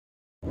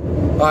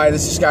Hi,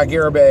 this is Scott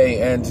Garibay,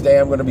 and today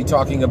I'm going to be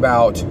talking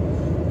about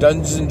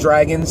Dungeons &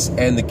 Dragons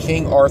and the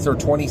King Arthur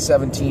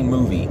 2017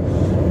 movie.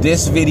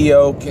 This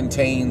video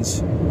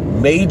contains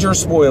major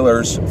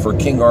spoilers for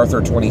King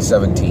Arthur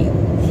 2017.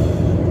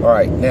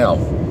 Alright, now,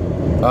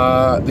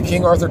 the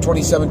King Arthur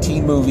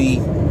 2017 movie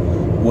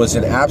was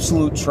an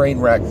absolute train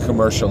wreck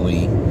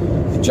commercially.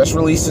 It just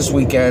released this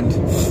weekend.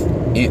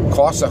 It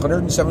cost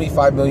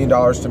 $175 million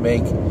to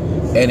make,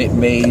 and it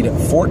made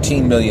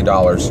 $14 million.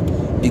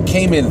 It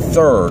came in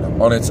third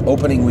on its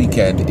opening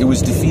weekend. It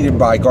was defeated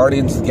by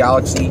Guardians of the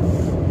Galaxy.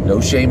 No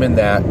shame in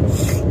that.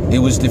 It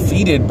was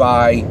defeated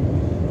by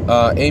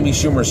Amy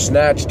Schumer's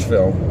Snatched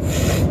film.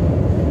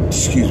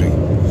 Excuse me.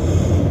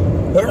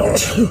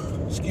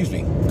 Excuse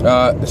me.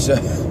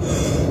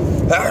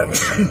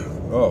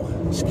 Oh,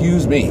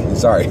 excuse me.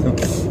 Sorry.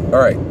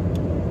 All right.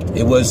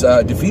 It was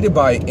defeated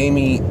by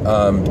Amy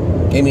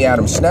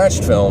Adams'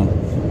 Snatched film,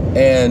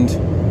 and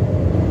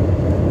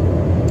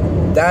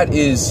that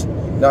is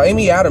now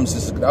Amy Adams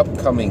is an up and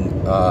coming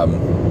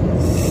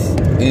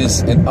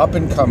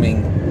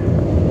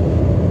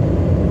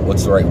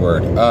what's the right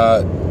word?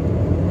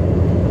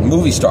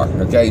 Movie star.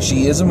 Okay,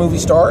 she is a movie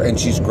star, and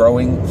she's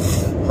growing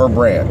her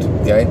brand.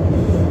 Okay,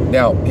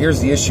 now here's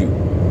the issue: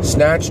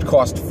 Snatched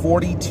cost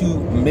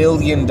 $42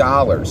 million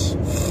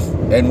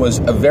and was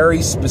a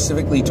very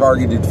specifically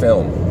targeted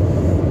film.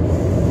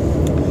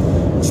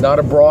 It's not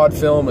a broad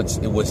film.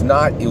 It was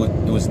not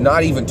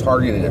even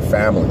targeted at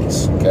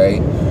families.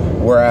 Okay,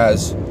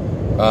 whereas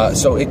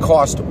so it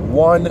cost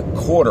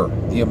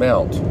 1/4 the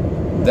amount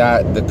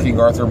that the King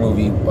Arthur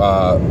movie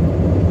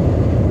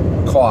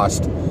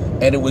cost,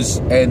 and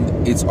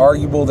it's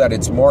arguable that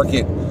its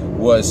market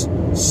was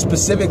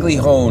specifically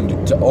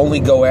honed to only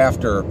go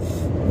after,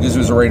 because it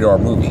was a rated R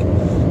movie,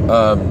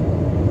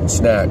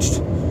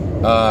 Snatched.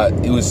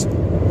 It was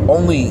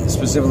only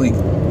specifically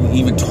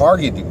even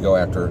targeted to go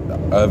after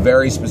a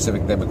very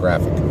specific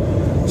demographic.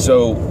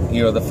 So,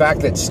 you know, the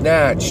fact that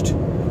Snatched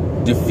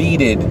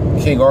defeated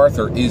King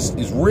Arthur is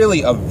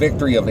really a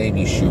victory of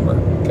Amy Schumer,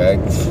 okay?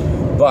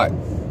 But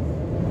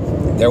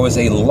there was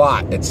a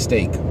lot at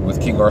stake with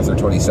King Arthur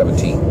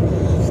 2017.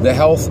 The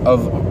health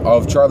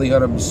of Charlie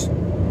Hunnam's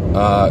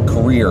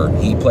career.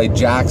 He played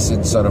Jax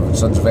in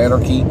Sons of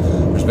Anarchy.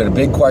 There's been a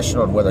big question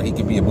on whether he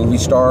could be a movie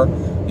star.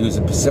 He was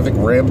in Pacific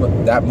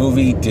Rim. That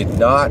movie did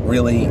not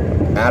really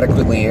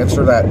adequately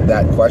answer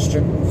that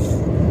question.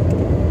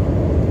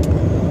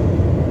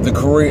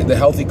 The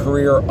healthy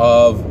career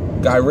of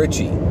Guy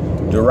Ritchie,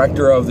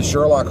 director of the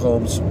Sherlock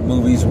Holmes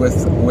movies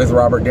with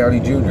Robert Downey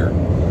Jr.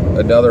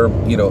 Another,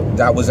 you know,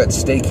 that was at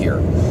stake here.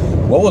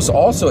 What was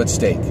also at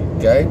stake,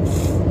 okay?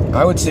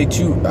 I would say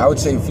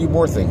a few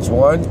more things.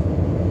 One,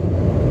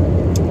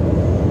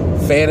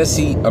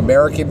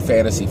 American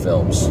fantasy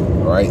films,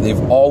 all right?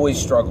 They've always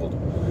struggled.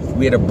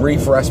 We had a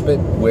brief respite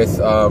with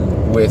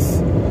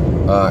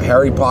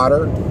Harry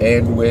Potter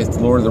and with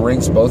Lord of the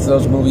Rings. Both of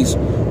those movies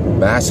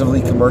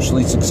massively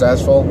commercially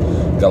successful.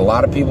 Got a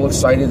lot of people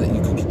excited that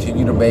you could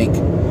continue to make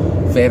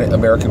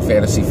American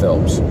fantasy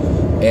films,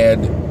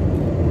 and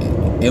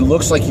it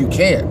looks like you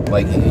can.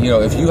 Like, you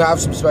know, if you have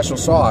some special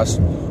sauce,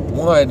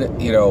 one,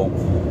 you know,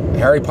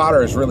 Harry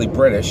Potter is really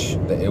British.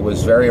 It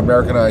was very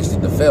Americanized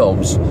in the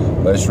films,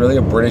 but it's really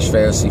a British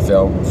fantasy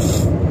film.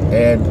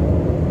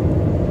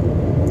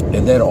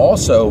 And then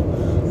also,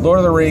 Lord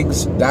of the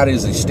Rings, that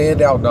is a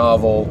standout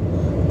novel,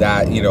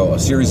 that, you know, a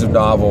series of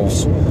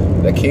novels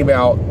that came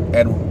out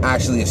and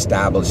actually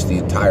established the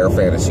entire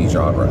fantasy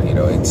genre. You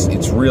know,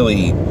 it's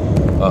really,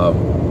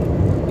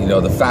 you know,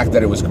 the fact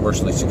that it was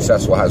commercially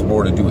successful has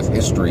more to do with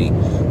history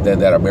than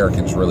that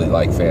Americans really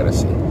like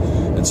fantasy.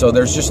 And so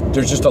there's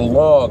just a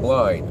long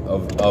line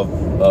of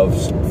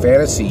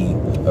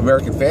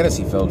American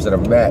fantasy films that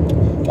have met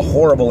a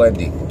horrible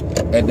ending,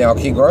 and now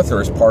King Arthur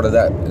is part of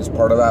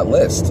that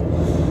list.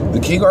 The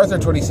King Arthur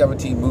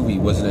 2017 movie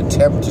was an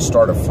attempt to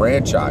start a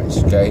franchise.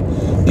 Okay,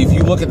 if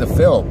you look at the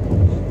film,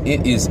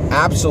 it is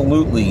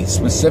absolutely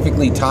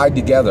specifically tied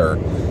together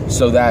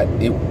so that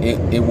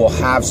it will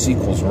have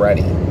sequels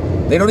ready.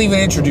 They don't even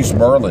introduce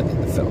Merlin in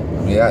the film.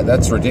 I mean,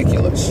 that's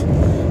ridiculous.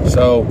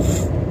 So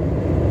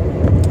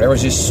there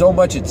was just so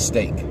much at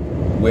stake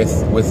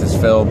with this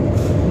film.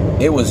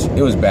 It was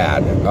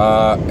bad,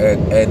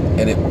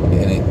 and it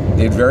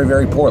did very,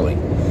 very poorly.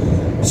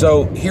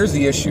 So here's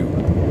the issue: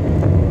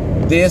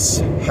 this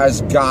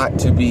has got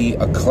to be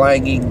a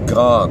clanging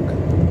gong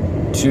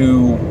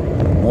to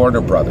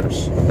Warner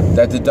Brothers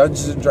that the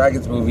Dungeons &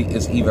 Dragons movie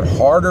is even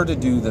harder to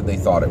do than they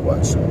thought it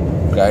was.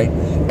 Okay,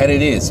 and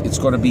it is. It's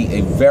going to be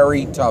a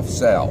very tough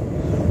sell,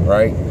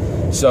 right?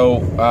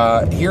 So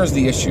here's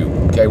the issue.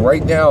 Okay,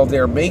 right now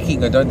they're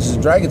making a Dungeons &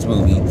 Dragons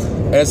movie,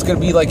 and it's going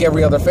to be like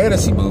every other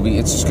fantasy movie.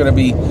 It's just going to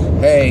be,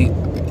 hey,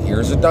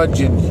 here's a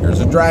dungeon, here's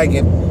a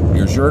dragon,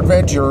 here's your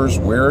adventurers,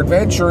 we're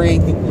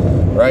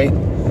adventuring, right?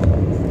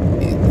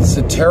 It's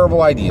a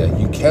terrible idea.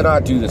 You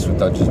cannot do this with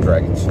Dungeons &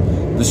 Dragons.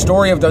 The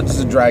story of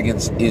Dungeons &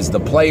 Dragons is the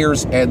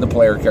players and the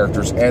player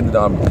characters and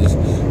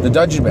the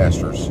Dungeon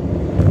Masters.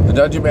 The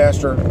the Dungeon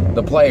Master,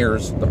 the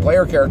players, the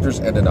player characters,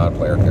 and the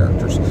non-player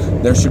characters.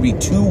 There should be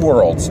two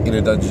worlds in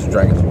a Dungeons &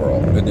 Dragons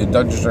world, in a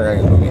Dungeons &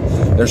 Dragons movie.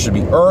 There should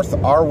be Earth,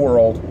 our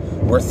world,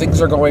 where things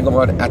are going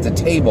on at the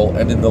table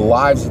and in the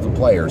lives of the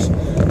players.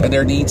 And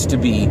there needs to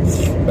be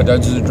a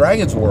Dungeons &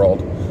 Dragons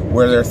world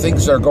where there are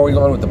things that are going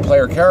on with the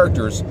player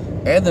characters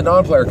and the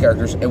non-player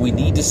characters, and we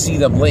need to see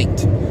them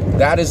linked.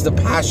 That is the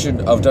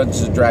passion of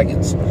Dungeons &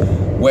 Dragons.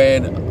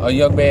 When a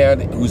young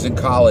man who's in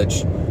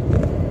college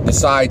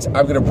decides,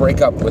 I'm going to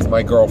break up with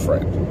my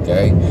girlfriend,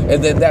 okay?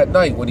 And then that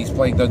night when he's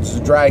playing Dungeons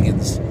 &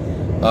 Dragons,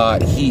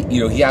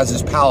 he has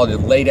his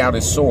paladin lay down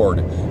his sword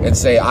and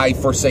say, I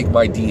forsake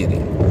my deity.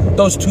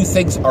 Those two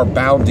things are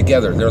bound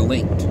together. They're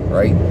linked,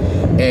 right?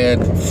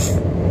 And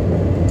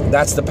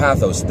that's the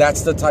pathos.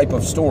 That's the type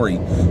of story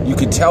you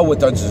can tell with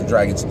Dungeons &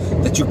 Dragons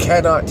that you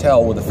cannot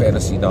tell with a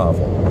fantasy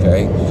novel,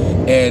 okay?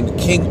 And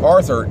King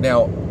Arthur,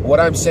 now, what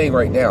I'm saying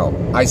right now,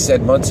 I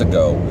said months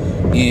ago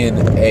in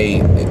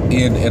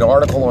an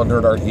article on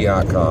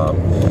nerdarchy.com,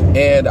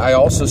 and I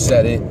also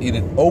said it in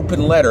an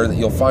open letter that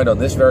you'll find on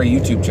this very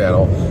YouTube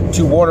channel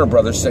to Warner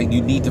Brothers saying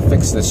you need to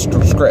fix this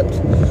script.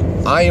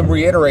 I am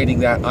reiterating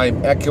that.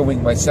 I'm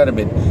echoing my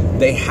sentiment.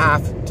 They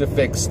have to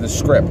fix the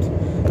script.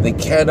 They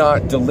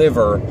cannot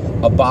deliver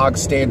a bog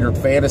standard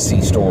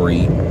fantasy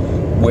story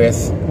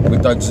with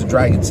Dungeons &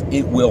 Dragons.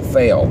 It will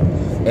fail.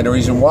 And the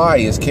reason why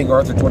is King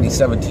Arthur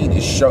 2017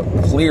 is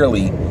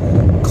clearly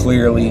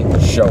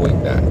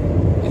showing that.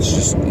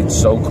 It's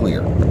so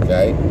clear,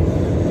 okay?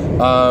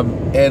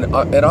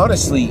 And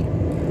honestly,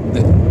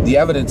 the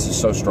evidence is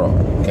so strong,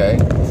 okay?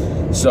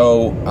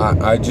 So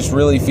I just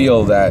really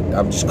feel that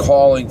I'm just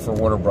calling for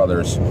Warner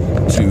Brothers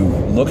to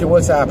look at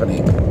what's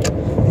happening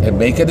and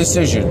make a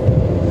decision.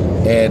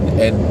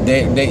 And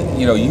they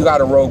you have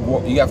to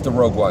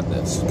Rogue One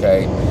this,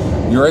 okay?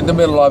 You're in the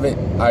middle of it.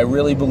 I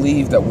really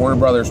believe that Warner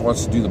Brothers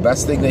wants to do the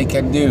best thing they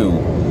can do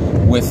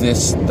with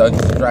this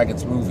Dungeons &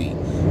 Dragons movie.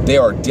 They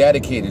are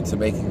dedicated to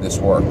making this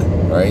work,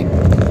 right?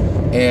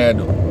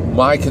 And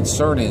my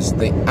concern is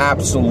they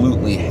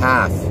absolutely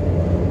have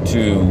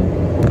to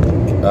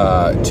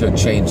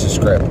change the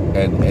script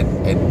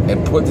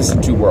and put this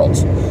in two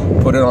worlds.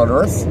 Put it on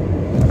Earth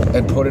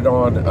and put it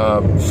on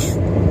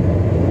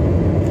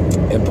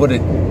and put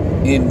it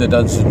in the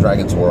Dungeons &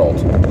 Dragons world.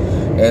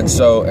 And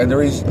so, and the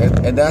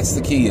reason, and that's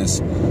the key,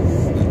 is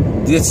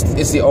this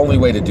is the only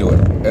way to do it.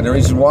 And the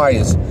reason why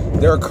is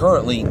there are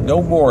currently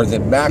no more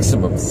than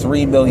maximum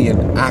 3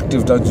 million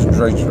active Dungeons &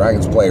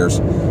 Dragons players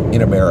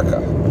in America,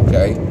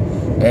 okay?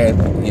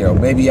 And,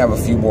 maybe you have a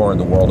few more in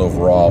the world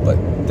overall, but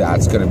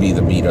that's going to be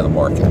the meat of the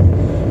market,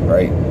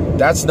 right?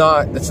 That's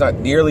not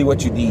nearly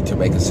what you need to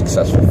make a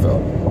successful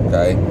film,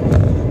 okay?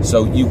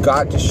 So you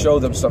got to show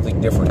them something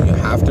different. You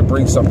have to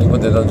bring something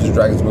with the Dungeons &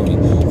 Dragons movie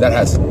that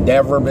has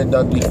never been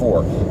done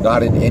before.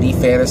 Not in any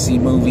fantasy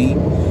movie.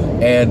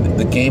 And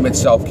the game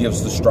itself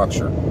gives the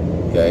structure.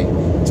 Okay?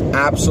 It's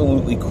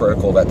absolutely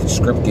critical that the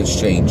script gets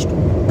changed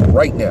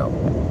right now.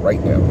 Right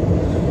now.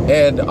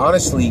 And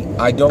honestly,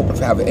 I don't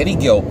have any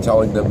guilt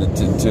telling them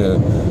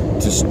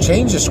to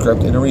change the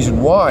script. And the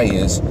reason why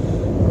is,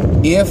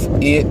 if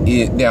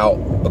it now,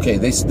 okay,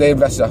 they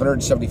invested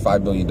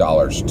 $175 million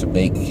to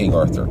make King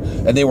Arthur,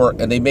 and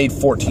they made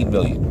 $14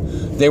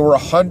 million. They were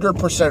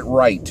 100%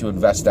 right to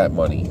invest that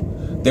money.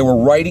 They were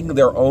writing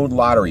their own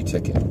lottery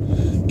ticket.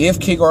 If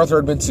King Arthur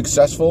had been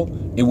successful,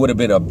 it would have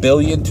been $1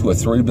 billion to a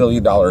 $3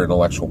 billion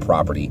intellectual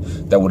property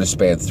that would have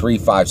spanned 3,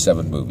 5,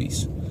 7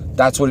 movies.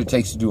 That's what it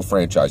takes to do a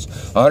franchise.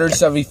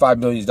 $175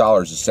 million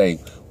is saying,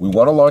 we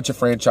want to launch a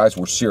franchise.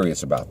 We're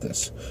serious about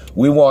this.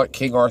 We want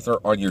King Arthur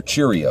on your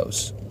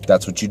Cheerios.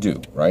 That's what you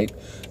do, right?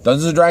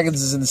 Dungeons &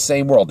 Dragons is in the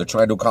same world. They're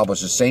trying to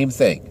accomplish the same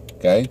thing,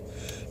 okay?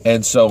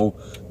 And so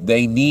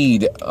they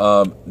need,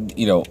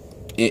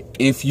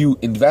 if you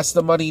invest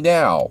the money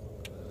now,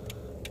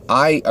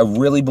 I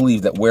really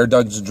believe that where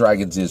Dungeons &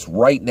 Dragons is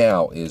right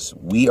now is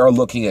we are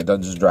looking at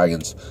Dungeons &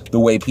 Dragons the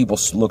way people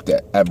looked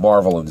at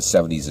Marvel in the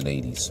 70s and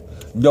 80s.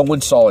 No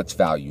one saw its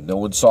value. No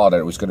one saw that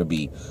it was going to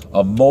be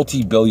a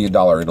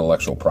multi-billion-dollar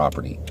intellectual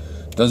property.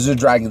 Dungeons &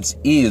 Dragons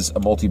is a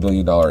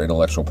multi-billion-dollar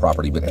intellectual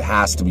property, but it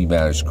has to be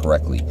managed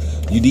correctly.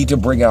 You need to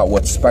bring out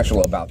what's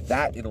special about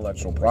that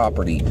intellectual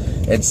property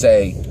and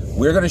say,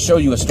 we're going to show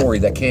you a story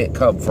that can't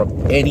come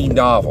from any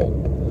novel,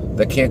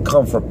 that can't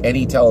come from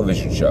any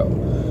television show,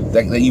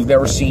 that you've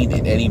never seen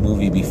in any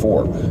movie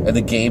before. And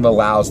the game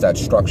allows that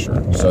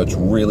structure, so it's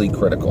really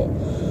critical.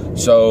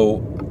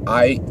 So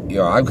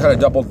I'm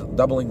kind of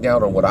doubling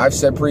down on what I've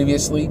said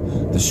previously.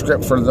 The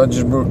script for the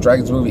Dungeons &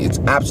 Dragons movie, it's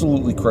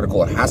absolutely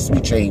critical. It has to be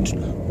changed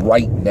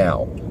right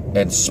now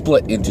and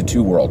split into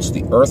two worlds.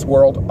 The Earth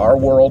world, our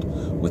world,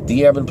 with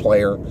DM and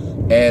player,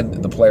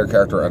 and the player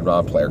character and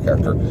non-player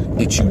character.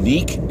 It's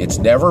unique. It's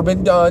never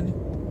been done.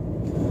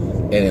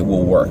 And it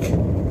will work,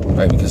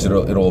 right? Because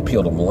it'll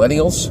appeal to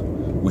millennials,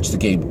 which the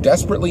game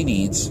desperately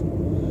needs.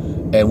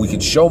 And we can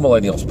show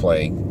millennials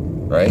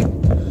playing, right?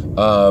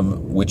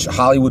 Which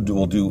Hollywood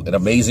will do an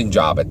amazing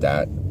job at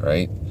that,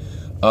 right?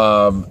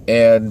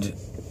 And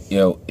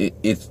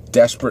it's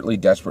desperately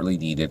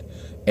needed.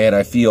 And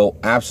I feel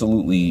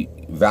absolutely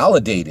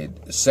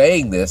validated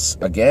saying this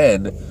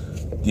again,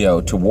 you know,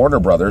 to Warner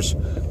Brothers,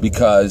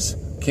 because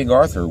King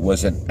Arthur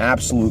was an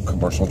absolute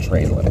commercial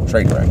train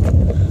wreck.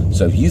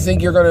 So if you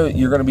think you're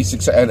gonna be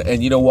successful,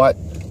 and you know what,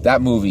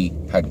 that movie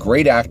had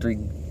great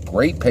acting,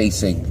 great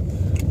pacing,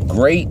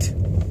 great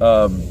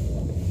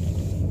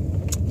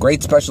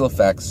special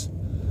effects.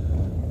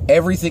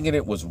 Everything in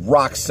it was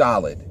rock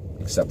solid,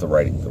 except the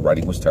writing. The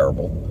writing was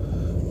terrible,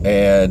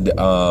 and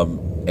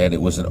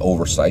it was an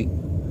oversight.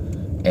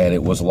 And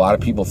it was a lot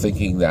of people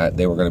thinking that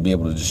they were going to be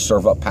able to just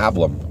serve up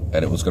pablum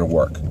and it was going to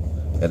work,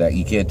 and that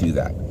you can't do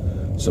that.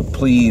 So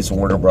please,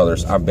 Warner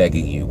Brothers, I'm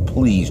begging you,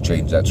 please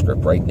change that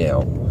script right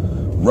now.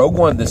 Rogue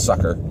One this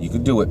sucker. You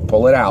can do it.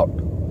 Pull it out.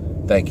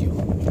 Thank you.